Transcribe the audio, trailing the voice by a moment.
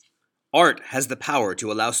Art has the power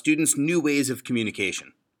to allow students new ways of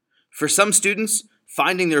communication. For some students,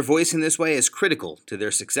 finding their voice in this way is critical to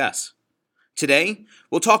their success. Today,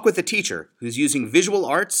 we'll talk with a teacher who's using visual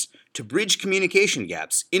arts to bridge communication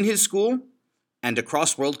gaps in his school and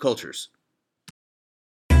across world cultures.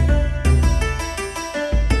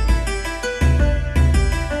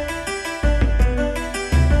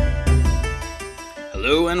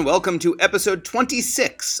 Hello and welcome to episode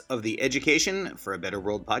 26 of the Education for a Better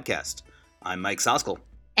World podcast. I'm Mike Soskel.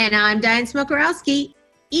 And I'm Diane Smokorowski.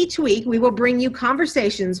 Each week, we will bring you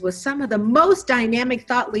conversations with some of the most dynamic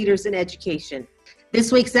thought leaders in education.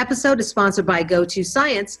 This week's episode is sponsored by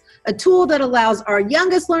Go2Science, a tool that allows our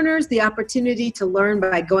youngest learners the opportunity to learn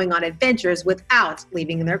by going on adventures without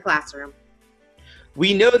leaving their classroom.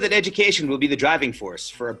 We know that education will be the driving force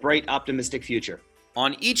for a bright, optimistic future.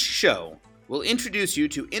 On each show, we'll introduce you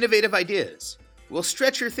to innovative ideas, we'll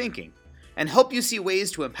stretch your thinking, and help you see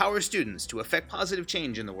ways to empower students to affect positive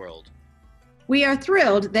change in the world. We are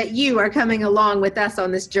thrilled that you are coming along with us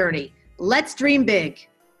on this journey. Let's dream big.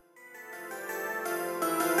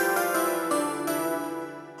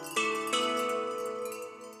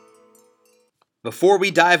 Before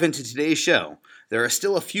we dive into today's show, there are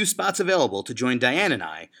still a few spots available to join Diane and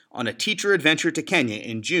I on a teacher adventure to Kenya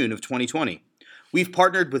in June of 2020. We've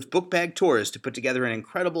partnered with Bookbag Tours to put together an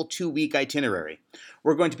incredible 2-week itinerary.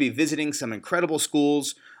 We're going to be visiting some incredible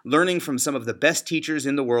schools, learning from some of the best teachers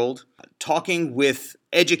in the world, talking with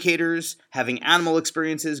educators, having animal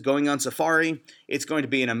experiences, going on safari. It's going to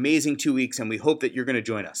be an amazing 2 weeks, and we hope that you're going to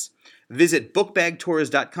join us. Visit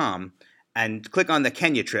bookbagtours.com and click on the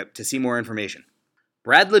Kenya trip to see more information.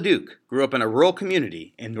 Brad Leduc grew up in a rural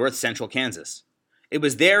community in north central Kansas. It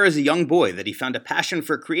was there as a young boy that he found a passion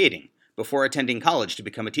for creating before attending college to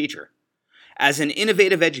become a teacher. As an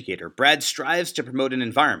innovative educator, Brad strives to promote an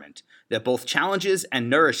environment that both challenges and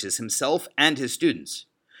nourishes himself and his students.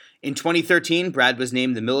 In 2013, Brad was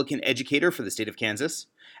named the Millikan Educator for the state of Kansas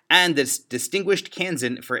and the Distinguished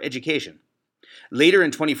Kansan for Education. Later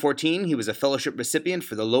in 2014, he was a fellowship recipient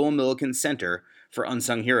for the Lowell Millikan Center for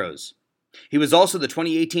Unsung Heroes. He was also the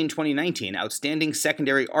 2018-2019 Outstanding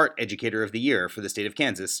Secondary Art Educator of the Year for the state of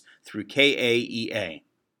Kansas through KAEA.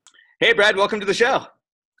 Hey, Brad, welcome to the show.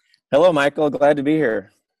 Hello, Michael. Glad to be here.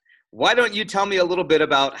 Why don't you tell me a little bit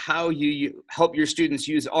about how you help your students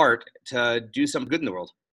use art to do some good in the world?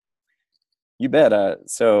 You bet.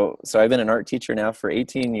 So I've been an art teacher now for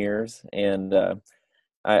 18 years, and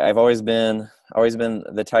I've always been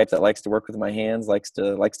the type that likes to work with my hands, likes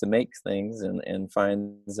to make things, and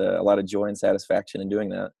finds a lot of joy and satisfaction in doing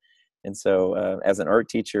that. And so, as an art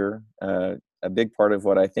teacher, a big part of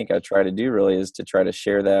what I think I try to do really is to try to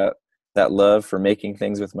share that love for making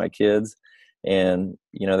things with my kids. And,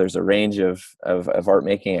 there's a range of art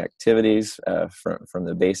making activities, from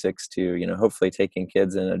the basics to, hopefully taking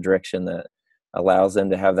kids in a direction that allows them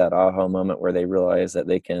to have that aha moment where they realize that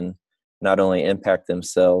they can not only impact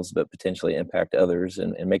themselves, but potentially impact others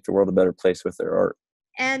and make the world a better place with their art.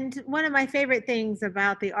 And one of my favorite things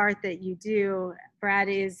about the art that you do, Brad,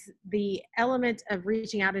 is the element of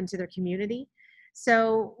reaching out into their community.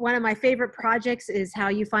 So one of my favorite projects is how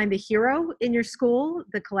you find the hero in your school,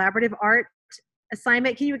 the collaborative art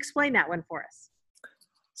assignment. Can you explain that one for us?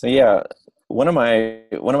 So yeah, one of my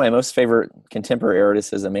most favorite contemporary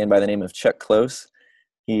artists is a man by the name of Chuck Close.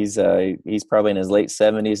 He's probably in his late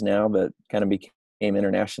 70s now, but kind of became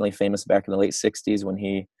internationally famous back in the late 60s when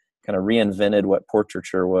he kind of reinvented what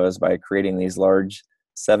portraiture was by creating these large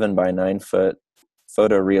 7 by 9 foot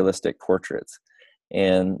photorealistic portraits.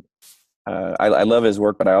 And I love his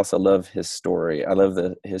work, but I also love his story. I love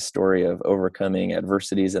his story of overcoming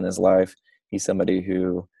adversities in his life. He's somebody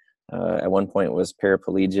who at one point was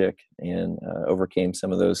paraplegic and overcame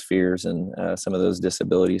some of those fears and some of those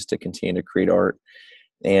disabilities to continue to create art.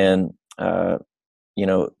 And,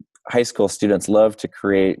 high school students love to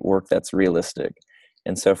create work that's realistic.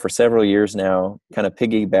 And so for several years now, kind of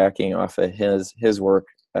piggybacking off of his work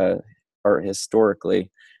art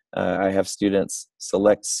historically, I have students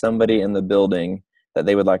select somebody in the building that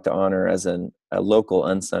they would like to honor as a local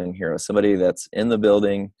unsung hero, somebody that's in the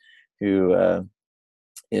building who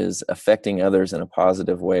is affecting others in a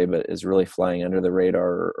positive way, but is really flying under the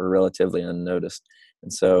radar or relatively unnoticed.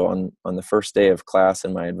 And so on the first day of class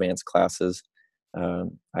in my advanced classes,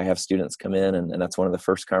 I have students come in, and that's one of the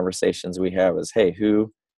first conversations we have is, hey,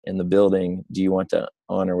 who in the building do you want to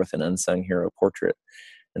honor with an unsung hero portrait?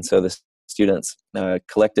 And so the students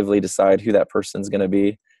collectively decide who that person's going to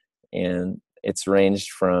be. And it's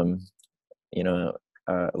ranged from, the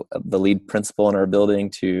lead principal in our building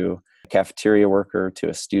to a cafeteria worker to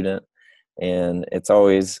a student. And it's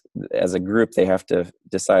always, as a group, they have to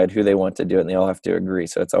decide who they want to do it, and they all have to agree.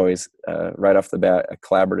 So it's always right off the bat a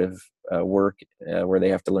collaborative work where they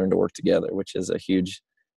have to learn to work together, which is a huge,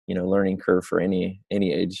 learning curve for any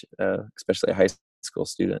age, especially a high school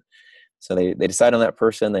student. So they decide on that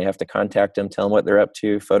person. They have to contact them, tell them what they're up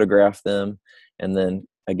to, photograph them, and then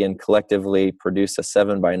again collectively produce a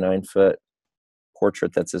 7 by 9 foot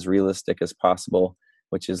portrait that's as realistic as possible,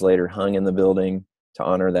 which is later hung in the building to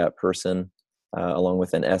honor that person, along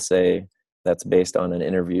with an essay that's based on an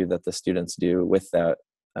interview that the students do with that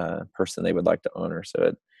person they would like to honor.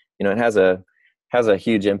 So it has a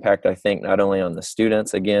huge impact, I think, not only on the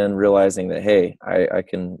students, again, realizing that, hey, I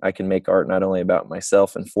can make art not only about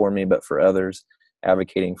myself and for me, but for others,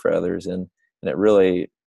 advocating for others. And it really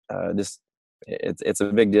it's a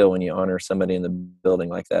big deal when you honor somebody in the building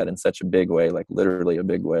like that in such a big way, like literally a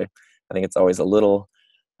big way. I think it's always a little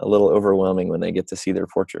overwhelming when they get to see their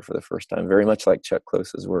portrait for the first time, very much like Chuck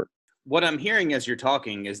Close's work. What I'm hearing as you're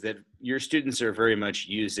talking is that your students are very much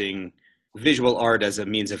using visual art as a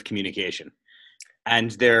means of communication.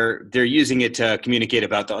 And they're using it to communicate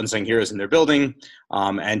about the unsung heroes in their building,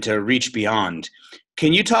 and to reach beyond.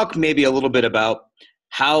 Can you talk maybe a little bit about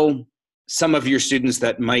how some of your students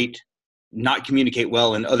that might not communicate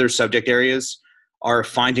well in other subject areas are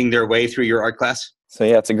finding their way through your art class? So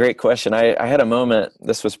yeah, it's a great question. I had a moment,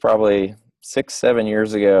 this was probably 6-7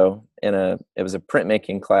 years ago, it was a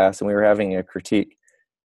printmaking class, and we were having a critique.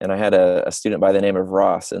 And I had a student by the name of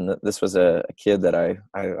Ross, and this was a kid that I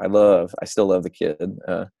love. I still love the kid.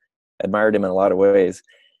 Admired him in a lot of ways.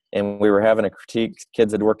 And we were having a critique.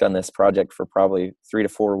 Kids had worked on this project for probably 3 to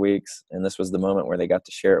 4 weeks, and this was the moment where they got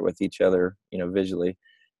to share it with each other, visually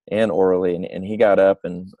and orally. And he got up,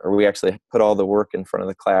 or we actually put all the work in front of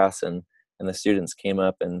the class, and the students came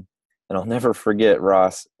up, and I'll never forget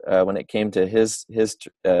Ross when it came to his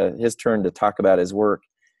turn to talk about his work.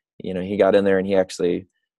 He got in there and he actually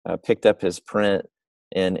picked up his print,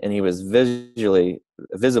 and he was visibly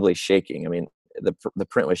shaking. I mean, the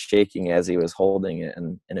print was shaking as he was holding it,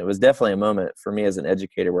 and it was definitely a moment for me as an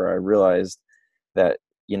educator where I realized that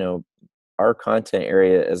our content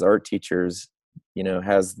area as art teachers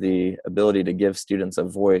has the ability to give students a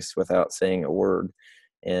voice without saying a word.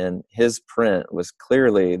 And his print was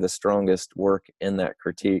clearly the strongest work in that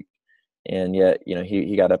critique. And yet,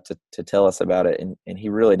 he got up to tell us about it, and he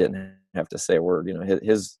really didn't have to say a word.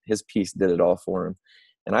 His piece did it all for him.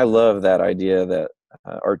 And I love that idea that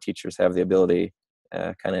art teachers have the ability,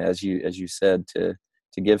 kind of as you said, to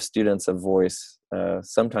give students a voice,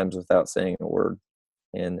 sometimes without saying a word.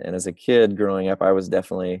 And as a kid growing up, I was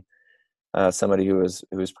definitely somebody who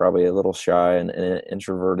was probably a little shy and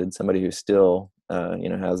introverted, somebody who still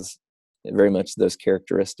has very much those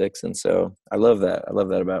characteristics. And so I love that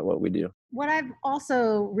about what we do. What I've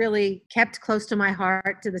also really kept close to my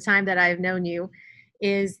heart to the time that I've known you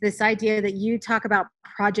is this idea that you talk about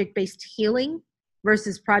project-based healing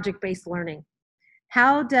versus project-based learning.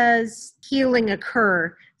 How does healing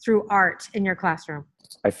occur through art in your classroom?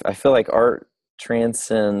 I feel like art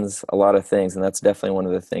transcends a lot of things, and that's definitely one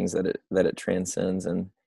of the things that it transcends. And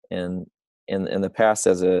in the past,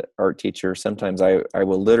 as an art teacher, sometimes I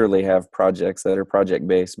will literally have projects that are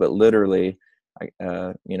project-based, but literally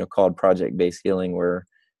called project-based healing, where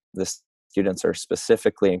the students are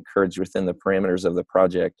specifically encouraged within the parameters of the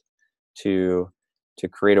project to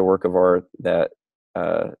create a work of art that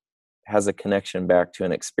has a connection back to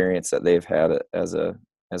an experience that they've had as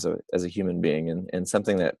a human being, and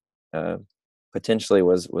something that potentially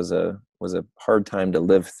was a hard time to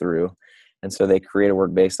live through. And so they create a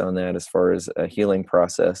work based on that as far as a healing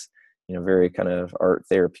process, very kind of art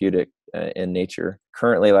therapeutic in nature.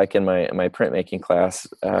 Currently, like in my printmaking class,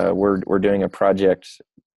 we're doing a project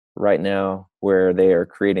right now where they are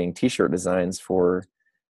creating T-shirt designs for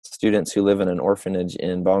students who live in an orphanage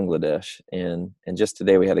in Bangladesh. And just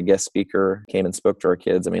today we had a guest speaker came and spoke to our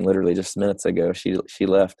kids. I mean, literally just minutes ago, she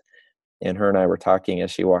left, and her and I were talking as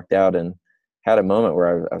she walked out, and had a moment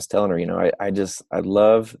where I was telling her, I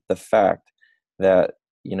love the fact that,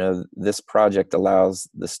 this project allows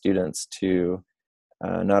the students to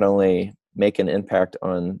not only make an impact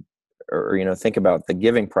on, or think about the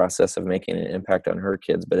giving process of making an impact on her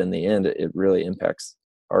kids, but in the end, it really impacts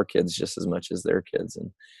our kids just as much as their kids.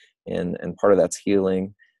 And part of that's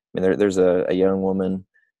healing. I mean, there's a young woman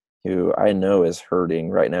who I know is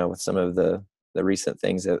hurting right now with some of the recent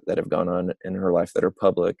things that have gone on in her life that are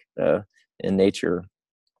public in nature.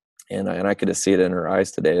 And I could just see it in her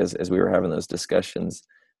eyes today as we were having those discussions,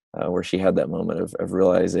 where she had that moment of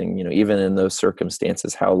realizing, even in those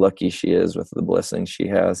circumstances, how lucky she is with the blessings she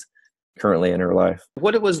has currently in her life.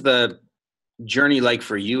 What was the journey like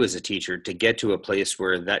for you as a teacher to get to a place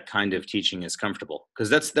where that kind of teaching is comfortable? Because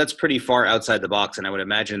that's pretty far outside the box, and I would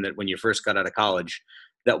imagine that when you first got out of college,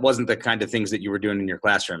 that wasn't the kind of things that you were doing in your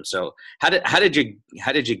classroom. So how did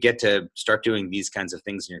you get to start doing these kinds of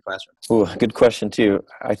things in your classroom? Ooh, good question too.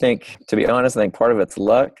 I think, to be honest, I think part of it's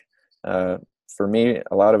luck. Uh, for me,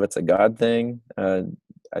 a lot of it's a God thing.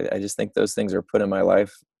 I just think those things are put in my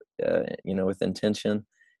life, with intention,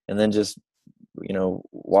 and then just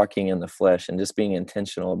walking in the flesh and just being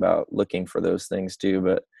intentional about looking for those things too.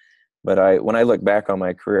 But when I look back on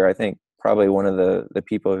my career, I think probably one of the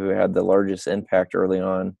people who had the largest impact early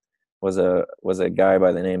on was a guy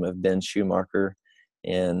by the name of Ben Schumacher.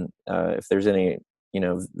 And if there's any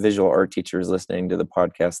visual art teachers listening to the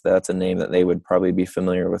podcast, that's a name that they would probably be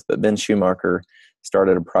familiar with. But Ben Schumacher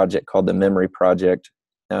started a project called the Memory Project.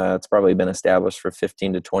 It's probably been established for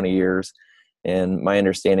 15 to 20 years. And my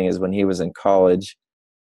understanding is when he was in college,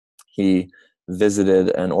 he visited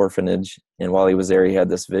an orphanage. And while he was there, he had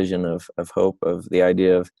this vision of hope, of the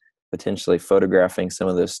idea of potentially photographing some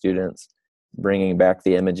of those students, bringing back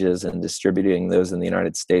the images and distributing those in the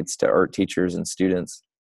United States to art teachers and students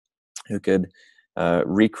who could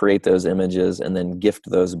recreate those images and then gift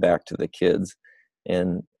those back to the kids.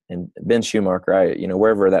 And Ben Schumacher,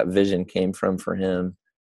 wherever that vision came from for him,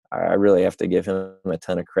 I really have to give him a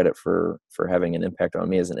ton of credit for having an impact on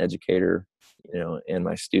me as an educator, and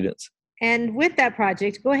my students. And with that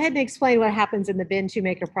project, go ahead and explain what happens in the Ben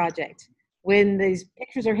Shoemaker project. When these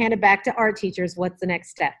pictures are handed back to art teachers, what's the next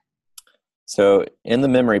step? So in the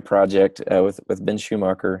Memory Project with Ben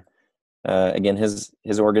Schumacher, again, his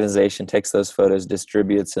organization takes those photos,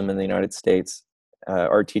 distributes them in the United States.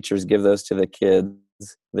 Art teachers give those to their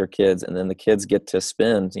kids, and then the kids get to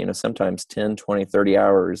spend, sometimes 10, 20, 30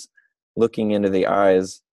 hours looking into the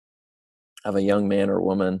eyes of a young man or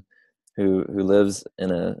woman who lives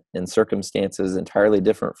in circumstances entirely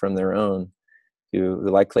different from their own, who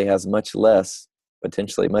likely has much less,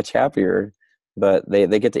 potentially much happier, but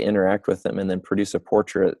they get to interact with them and then produce a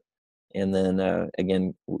portrait. And then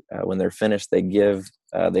when they're finished,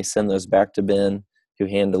 they send those back to Ben, who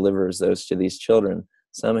hand delivers those to these children.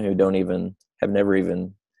 Some who have never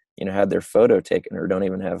even had their photo taken, or don't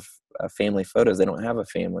even have family photos. They don't have a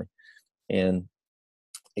family. And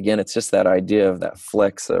again, it's just that idea of that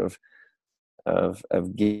flex of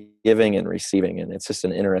giving and receiving, and it's just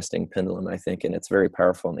an interesting pendulum, I think, and it's very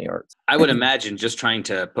powerful in the arts. I would imagine, just trying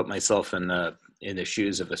to put myself in the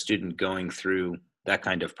shoes of a student going through that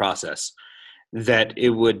kind of process, that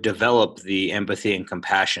it would develop the empathy and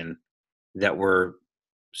compassion that we're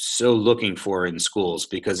so looking for in schools,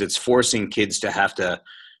 because it's forcing kids to have to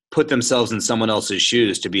put themselves in someone else's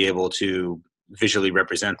shoes to be able to visually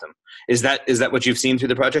represent them. Is that what you've seen through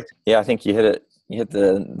the project? Yeah, I think you hit it. You hit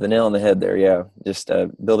the nail on the head there. Yeah, just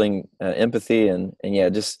building empathy and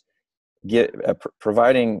just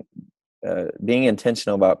providing, being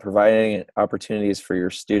intentional about providing opportunities for your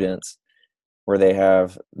students where they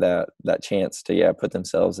have that chance to put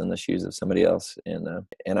themselves in the shoes of somebody else. And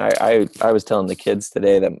I was telling the kids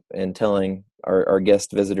today that, and telling our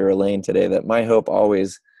guest visitor Elaine today, that my hope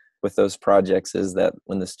always with those projects is that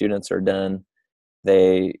when the students are done,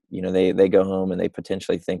 they go home and they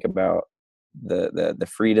potentially think about the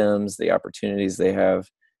freedoms, the opportunities they have,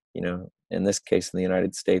 in this case in the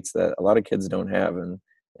United States, that a lot of kids don't have, and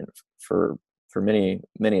for many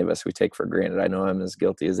of us we take for granted. I know I'm as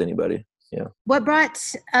guilty as anybody. Yeah. What brought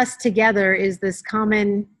us together is this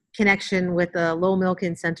common connection with the Lowell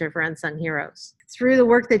Milken Center for Unsung Heroes. Through the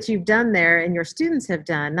work that you've done there and your students have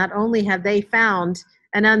done, not only have they found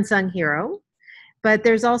an unsung hero, but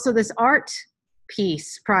there's also this art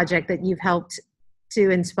piece project that you've helped to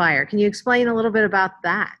inspire. Can you explain a little bit about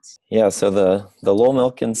that? Yeah, so the Lowell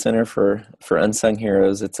Milken Center for Unsung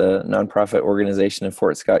Heroes, it's a nonprofit organization in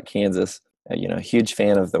Fort Scott, Kansas. A huge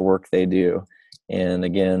fan of the work they do. And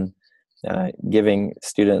again, giving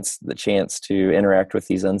students the chance to interact with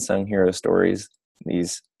these unsung hero stories,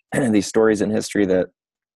 these stories in history that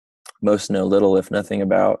most know little, if nothing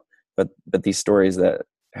about, but these stories that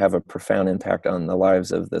have a profound impact on the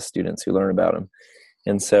lives of the students who learn about them.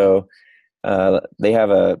 And so they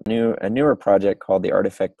have a newer project called the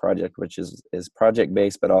Artifact Project, which is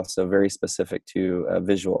project-based, but also very specific to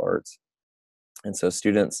visual arts. And so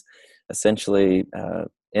students essentially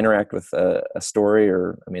interact with a story,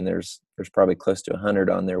 or there's probably close to 100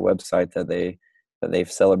 on their website that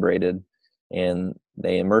they've celebrated, and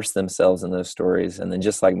they immerse themselves in those stories. And then,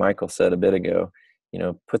 just like Michael said a bit ago,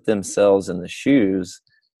 put themselves in the shoes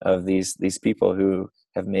of these people who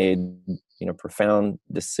have made profound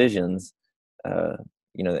decisions. There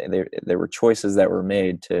were choices that were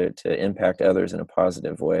made to impact others in a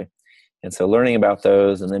positive way. And so learning about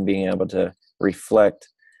those and then being able to reflect,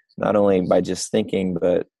 not only by just thinking,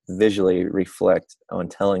 but visually reflect on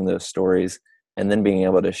telling those stories, and then being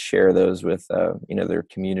able to share those with, their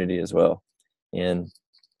community as well. And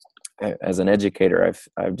as an educator,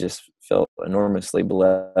 I've just felt enormously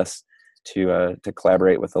blessed to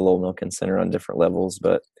collaborate with the Lowell Milken Center on different levels,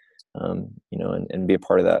 but and be a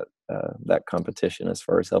part of that competition as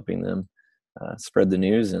far as helping them spread the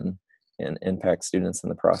news and impact students in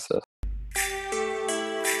the process.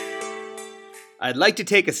 I'd like to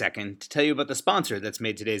take a second to tell you about the sponsor that's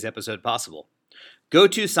made today's episode possible.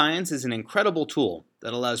 Go2Science is an incredible tool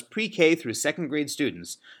that allows pre-K through second grade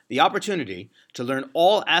students the opportunity to learn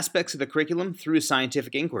all aspects of the curriculum through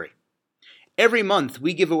scientific inquiry. Every month,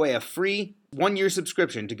 we give away a free 1-year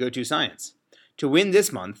subscription to Go2Science. To win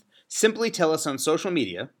this month, simply tell us on social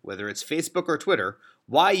media, whether it's Facebook or Twitter,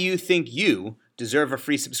 why you think you deserve a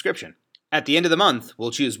free subscription. At the end of the month, we'll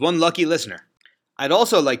choose one lucky listener. I'd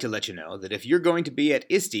also like to let you know that if you're going to be at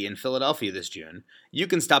ISTE in Philadelphia this June, you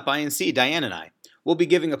can stop by and see Diane and I. We'll be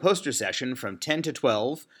giving a poster session from 10 to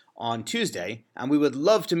 12 on Tuesday, and we would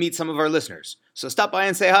love to meet some of our listeners. So stop by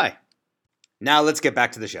and say hi. Now let's get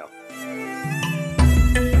back to the show.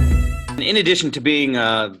 In addition to being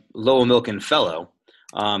a Lowell Milken Fellow,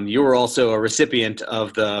 you were also a recipient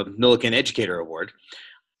of the Millikan Educator Award.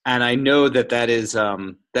 And I know that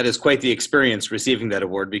is quite the experience receiving that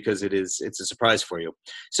award, because it's a surprise for you.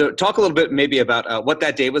 So talk a little bit maybe about what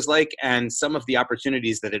that day was like and some of the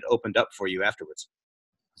opportunities that it opened up for you afterwards.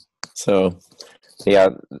 So, yeah,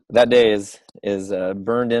 that day is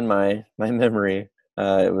burned in my memory.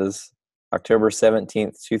 It was October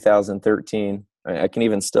 17th, 2013. I can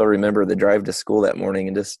even still remember the drive to school that morning,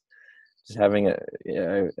 and just having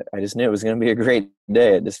I just knew it was going to be a great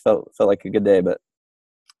day. It just felt like a good day, But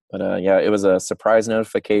it was a surprise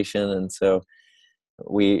notification, and so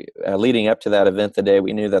we, leading up to that event the day,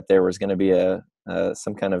 we knew that there was going to be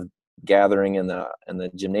some kind of gathering in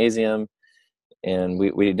the gymnasium, and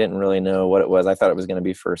we didn't really know what it was. I thought it was going to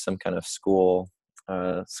be for some kind of school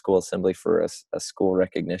assembly for a school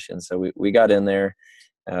recognition. So we got in there,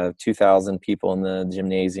 2,000 people in the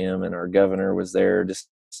gymnasium, and our governor was there. Just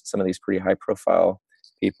some of these pretty high profile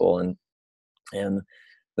people, and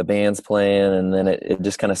the band's playing, and then it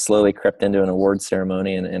just kind of slowly crept into an award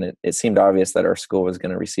ceremony, and it seemed obvious that our school was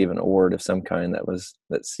going to receive an award of some kind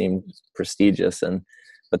that seemed prestigious.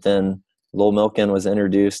 But then Lowell Milken was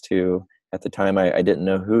introduced, who at the time I didn't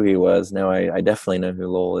know who he was. Now I definitely know who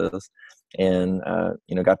Lowell is, and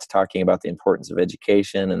got to talking about the importance of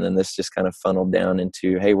education, and then this just kind of funneled down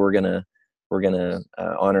into, hey, we're gonna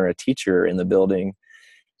honor a teacher in the building,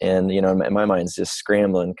 and my mind's just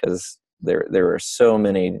scrambling because there were so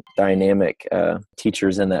many dynamic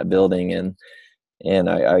teachers in that building, and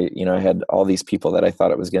I had all these people that I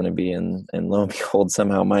thought it was going to be, and lo and behold,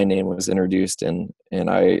 somehow my name was introduced, and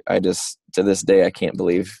I just, to this day, I can't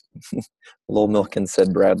believe Lowell Milken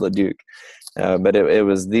said Brad LeDuc, but it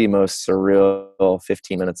was the most surreal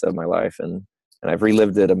 15 minutes of my life, and I've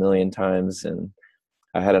relived it a million times, and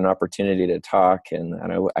I had an opportunity to talk, and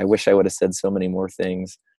I wish I would have said so many more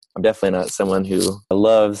things. I'm definitely not someone who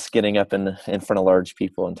loves getting up in front of large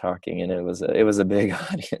people and talking, and it was a big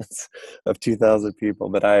audience of 2,000 people.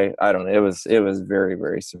 But I don't know, it was very,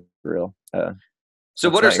 very surreal. So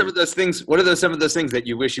what are some of those things? What are some of those things that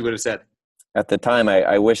you wish you would have said? At the time,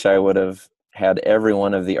 I wish I would have had every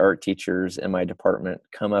one of the art teachers in my department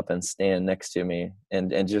come up and stand next to me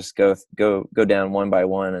and just go down one by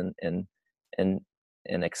one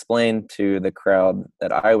and explain to the crowd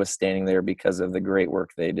that I was standing there because of the great work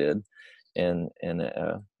they did. And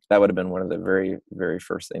that would have been one of the very, very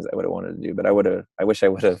first things I would have wanted to do. But I wish I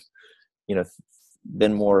would have,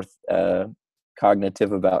 been more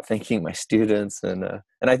cognitive about thanking my students. And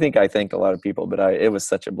I think I thanked a lot of people, but it was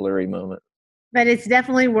such a blurry moment. But it's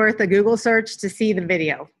definitely worth a Google search to see the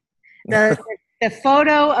video. The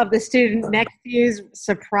photo of the student next to you's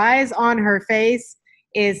surprise on her face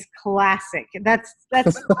is classic. That's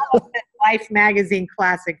Life magazine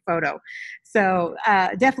classic photo. So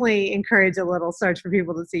definitely encourage a little search for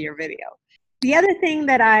people to see your video. The other thing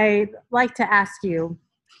that I like to ask you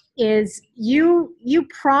is you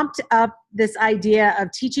prompt up this idea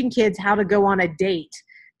of teaching kids how to go on a date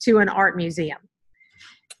to an art museum.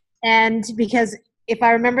 And because if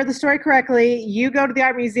I remember the story correctly, you go to the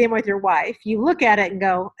art museum with your wife, you look at it and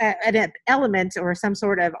go, at an element or some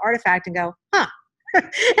sort of artifact and go, huh.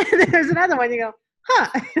 And then there's another one, you go,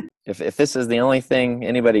 huh. If this is the only thing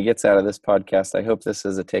anybody gets out of this podcast, I hope this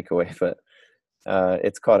is a takeaway. But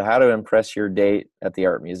it's called How to Impress Your Date at the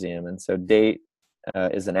Art Museum. And so date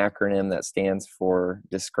is an acronym that stands for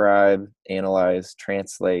describe, analyze,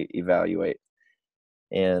 translate, evaluate.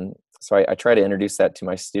 And so I try to introduce that to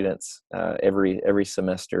my students every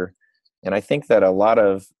semester. And I think that a lot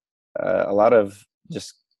of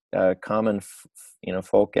just common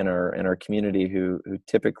folk in our community who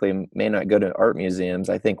typically may not go to art museums,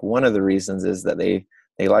 I think one of the reasons is that they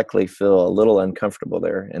likely feel a little uncomfortable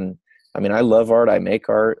there. And I mean, I love art, I make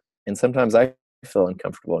art, and sometimes I feel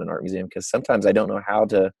uncomfortable in an art museum because sometimes I don't know how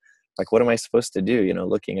to, like, what am I supposed to do,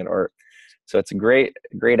 looking at art. So it's a great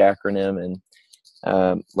acronym. And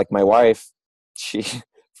like my wife, she,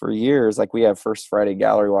 for years, like, we have First Friday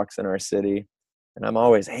gallery walks in our city, and I'm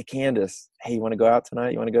always, hey, Candace, hey, you want to go out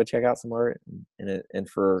tonight? You want to go check out some art? And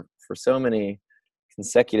for so many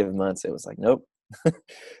consecutive months, it was like, nope.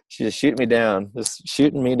 She just shooting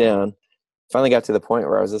me down. Finally got to the point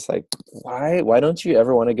where I was just like, why don't you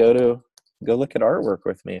ever want to go look at artwork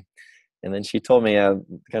with me? And then she told me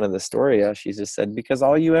kind of the story. She just said, because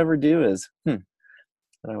all you ever do is,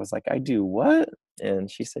 And I was like, I do what?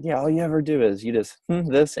 And she said, yeah, all you ever do is you just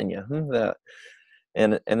this and you that.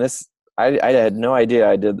 And this, I had no idea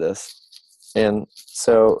I did this. And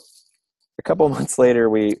so a couple of months later,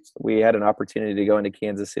 we had an opportunity to go into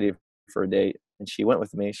Kansas City for a date, and she went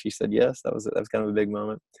with me. She said yes. That was kind of a big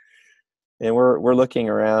moment. And we're looking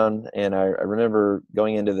around, and I remember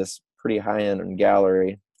going into this pretty high-end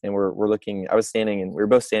gallery, and we're looking. We were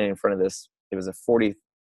both standing in front of this. It was a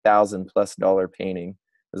 $40,000+ painting.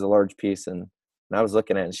 It was a large piece, and I was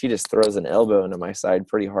looking at it, and she just throws an elbow into my side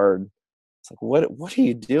pretty hard. It's like, what are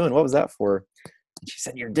you doing? What was that for? And she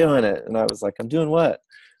said, you're doing it. And I was like, I'm doing what?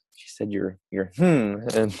 She said, you're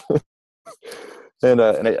and and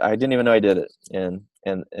I didn't even know I did it. And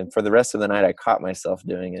for the rest of the night, I caught myself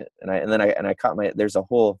doing it. And I caught there's a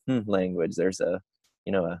whole language. There's a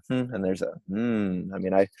and there's a I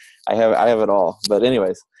mean, I have it all. But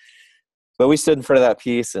anyways, we stood in front of that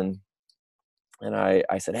piece, and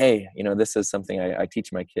I said, hey, this is something I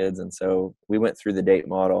teach my kids. And so we went through the date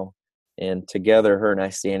model, and together, her and I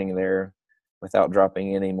standing there without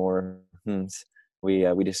dropping any more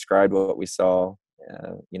we described what we saw,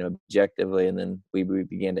 objectively, and then we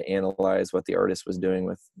began to analyze what the artist was doing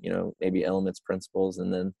with, maybe elements, principles,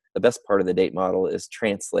 and then the best part of the date model is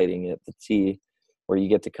translating it, the T, where you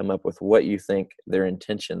get to come up with what you think their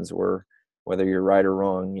intentions were, whether you're right or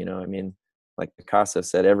wrong. I mean, like Picasso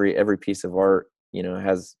said, every piece of art,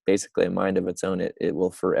 has basically a mind of its own. It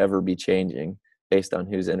will forever be changing based on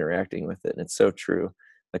who's interacting with it, and it's so true.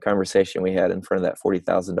 The conversation we had in front of that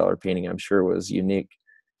 $40,000 painting, I'm sure, was unique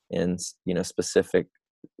and specific,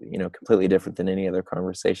 completely different than any other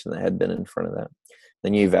conversation that had been in front of that.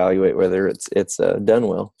 Then you evaluate whether it's done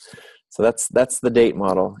well. So that's the date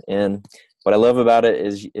model. And what I love about it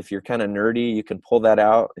is, if you're kind of nerdy, you can pull that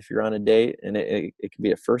out if you're on a date, and it could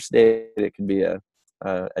be a first date, it could be a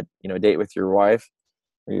date with your wife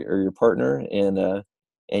or your partner,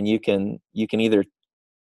 and you can either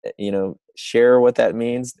share what that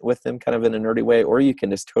means with them kind of in a nerdy way, or you can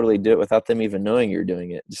just totally do it without them even knowing you're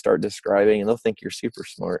doing it. Just start describing, and they'll think you're super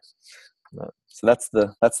smart. So that's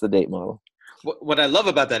the date model. What I love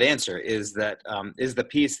about that answer is that is the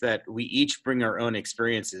piece that we each bring our own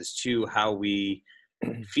experiences to how we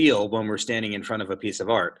feel when we're standing in front of a piece of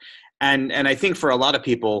art. And I think for a lot of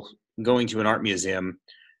people going to an art museum,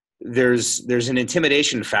 there's an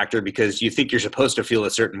intimidation factor because you think you're supposed to feel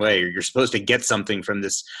a certain way, or you're supposed to get something from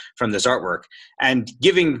this artwork. And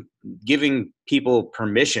giving people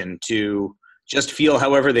permission to just feel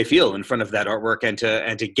however they feel in front of that artwork, and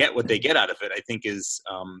to get what they get out of it, I think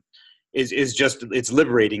is just, it's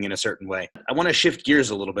liberating in a certain way. I want to shift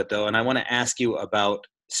gears a little bit though, and I want to ask you about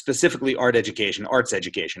specifically arts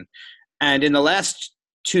education. And in the last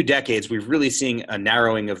 2 decades, we've really seen a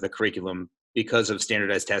narrowing of the curriculum because of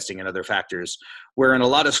standardized testing and other factors, where in a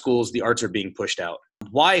lot of schools, the arts are being pushed out.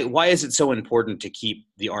 Why is it so important to keep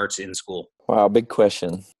the arts in school? Wow, big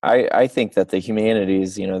question. I think that the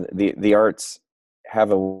humanities, the arts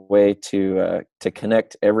have a way to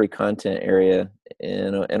connect every content area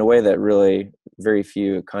in a way that really very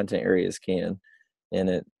few content areas can. And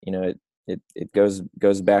it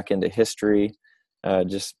goes back into history,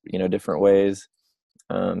 just, different ways.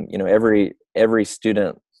 Every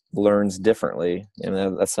student learns differently,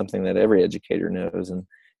 and that's something that every educator knows.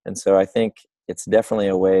 And so I think it's definitely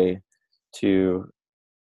a way to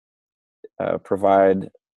provide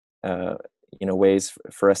ways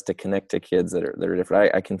for us to connect to kids that are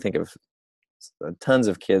different. I can think of tons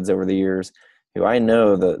of kids over the years who I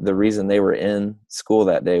know the reason they were in school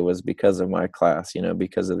that day was because of my class,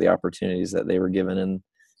 because of the opportunities that they were given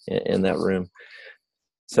in that room.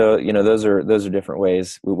 So, those are different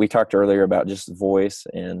ways. We talked earlier about just voice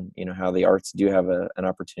and, how the arts do have an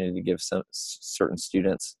opportunity to give some certain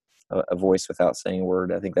students a voice without saying a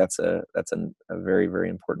word. I think that's a very, very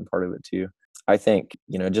important part of it too. I think,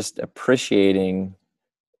 just appreciating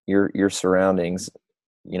your surroundings,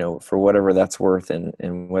 for whatever that's worth,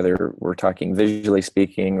 and whether we're talking visually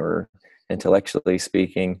speaking or intellectually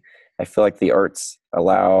speaking, I feel like the arts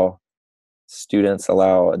allow students,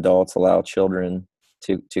 allow adults, allow children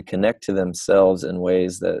to connect to themselves in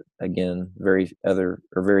ways that, again,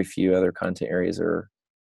 very few other content areas are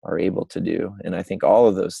able to do. And I think all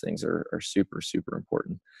of those things are super, super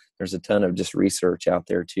important. There's a ton of just research out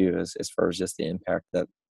there too, as far as just the impact that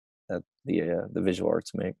the visual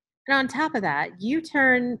arts make. And on top of that, you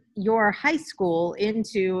turn your high school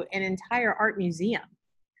into an entire art museum.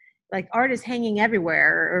 Like, art is hanging everywhere,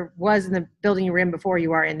 or was in the building you were in before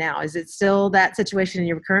you are in now. Is it still that situation in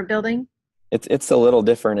your current building? It's a little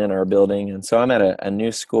different in our building. And so I'm at a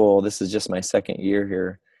new school. This is just my second year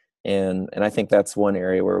here. And I think that's one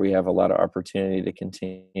area where we have a lot of opportunity to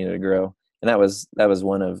continue to grow. And that was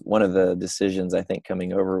one of the decisions, I think,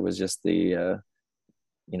 coming over, was just the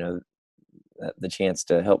chance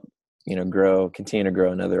to help, continue to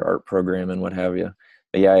grow another art program and what have you.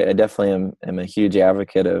 But yeah, I definitely am a huge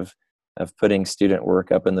advocate of putting student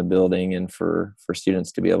work up in the building, and for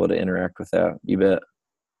students to be able to interact with that. You bet.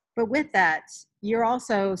 But with that, you're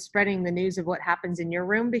also spreading the news of what happens in your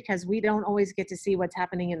room, because we don't always get to see what's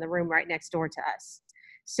happening in the room right next door to us.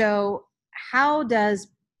 So how does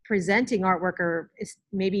presenting artwork, or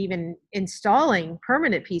maybe even installing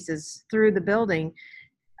permanent pieces through the building,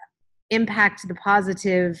 impact the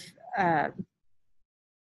positive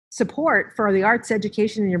support for the arts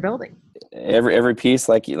education in your building? Every piece,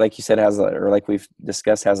 like you said, like we've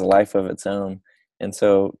discussed, has a life of its own. And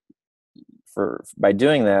so by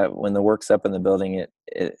doing that, when the work's up in the building,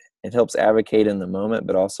 it helps advocate in the moment,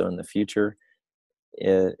 but also in the future.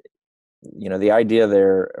 The idea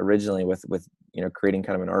there originally with creating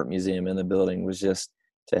kind of an art museum in the building was just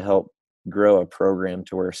to help grow a program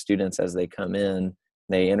to where students, as they come in,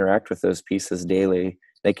 they interact with those pieces daily.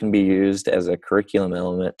 They can be used as a curriculum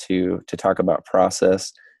element to talk about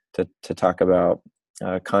process, to talk about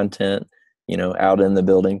content, out in the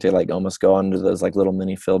building, to like almost go on to those like little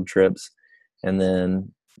mini field trips. And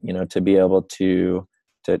then, to be able to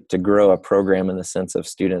grow a program in the sense of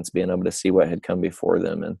students being able to see what had come before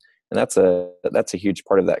them. And that's a huge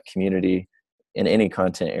part of that community in any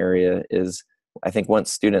content area. Is, I think,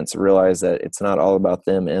 once students realize that it's not all about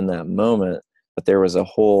them in that moment, but there was a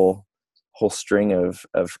whole string of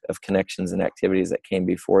connections and activities that came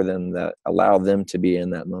before them that allow them to be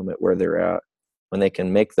in that moment where they're at. When they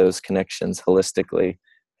can make those connections holistically,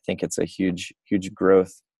 I think it's a huge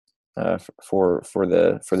growth for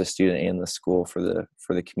the student and the school, for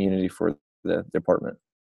the community, for the department.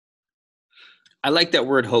 I like that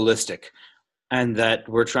word, holistic, and that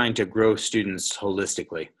we're trying to grow students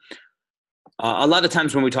holistically. A lot of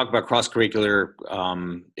times when we talk about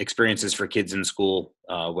cross-curricular experiences for kids in school,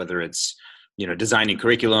 whether it's designing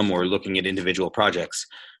curriculum or looking at individual projects,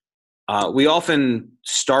 we often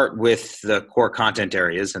start with the core content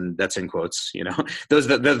areas, and that's in quotes. Those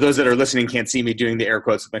that are listening can't see me doing the air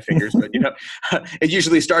quotes with my fingers, but it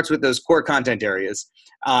usually starts with those core content areas,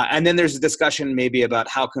 and then there's a discussion maybe about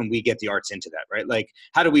how can we get the arts into that, right? Like,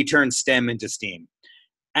 how do we turn STEM into STEAM?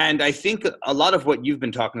 And I think a lot of what you've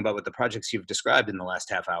been talking about with the projects you've described in the last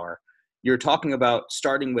half hour, you're talking about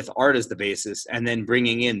starting with art as the basis and then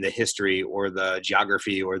bringing in the history or the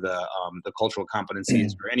geography or the cultural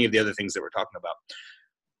competencies or any of the other things that we're talking about.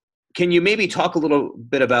 Can you maybe talk a little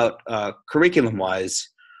bit about curriculum-wise,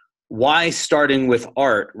 why starting with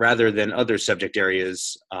art rather than other subject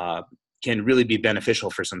areas can really be beneficial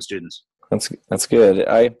for some students? That's good.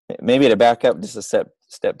 Maybe to back up just a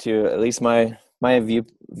step two, at least my view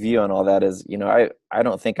on all that is, I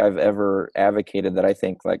don't think I've ever advocated that I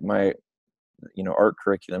think like my art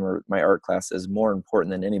curriculum or my art class is more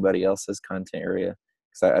important than anybody else's content area,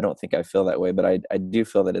 because I don't think I feel that way, but I do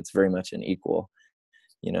feel that it's very much an equal,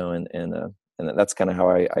 and that's kind of how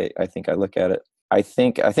I think I look at it. I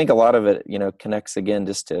think a lot of it, connects again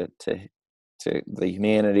just to the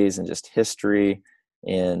humanities and just history,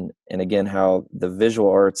 and again how the visual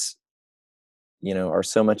arts are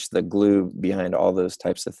so much the glue behind all those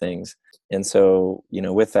types of things. And so,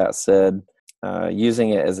 with that said, using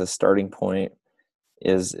it as a starting point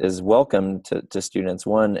is welcome to students.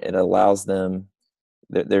 One, it allows them,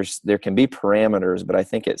 there can be parameters, but I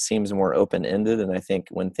think it seems more open-ended. And I think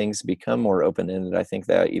when things become more open-ended, I think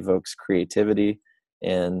that evokes creativity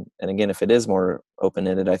And again, if it is more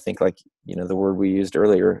open-ended, I think, like, the word we used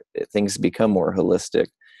earlier, things become more holistic.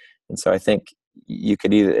 And so I think you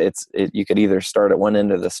could either start at one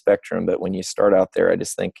end of the spectrum, but when you start out there, I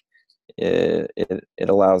just think it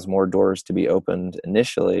allows more doors to be opened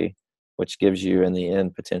initially, which gives you in the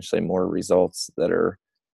end potentially more results that are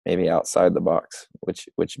maybe outside the box,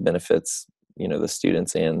 which benefits the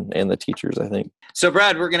students and the teachers, I think. So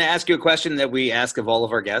Brad, we're going to ask you a question that we ask of all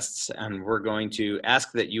of our guests, and we're going to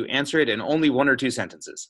ask that you answer it in only 1 or 2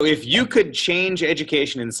 sentences. If you could change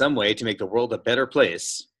education in some way to make the world a better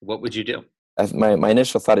place, what would you do? My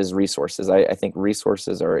initial thought is resources. I think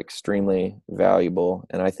resources are extremely valuable,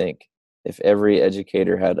 and I think if every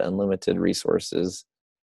educator had unlimited resources,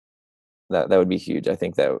 that would be huge. I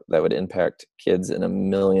think that would impact kids in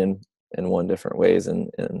 1,000,001 different ways,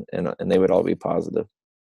 and they would all be positive.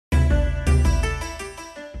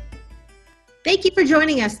 Thank you for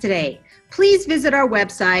joining us today. Please visit our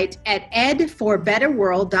website at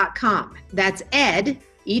ed4betterworld.com. That's ed,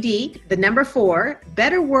 the number 4,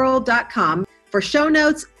 betterworld.com for show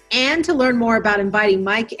notes and to learn more about inviting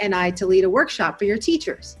Mike and I to lead a workshop for your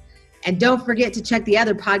teachers. And don't forget to check the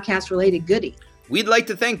other podcast-related goodies. We'd like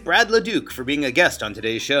to thank Brad LeDuc for being a guest on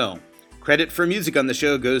today's show. Credit for music on the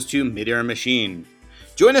show goes to Midair Machine.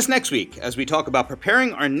 Join us next week as we talk about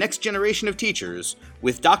preparing our next generation of teachers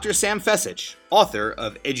with Dr. Sam Fecich, author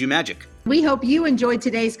of EduMagic. We hope you enjoyed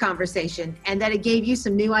today's conversation and that it gave you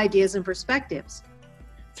some new ideas and perspectives.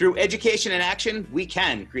 Through education and action, we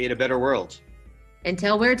can create a better world.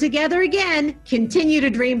 Until we're together again, continue to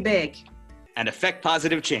dream big and affect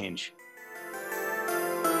positive change.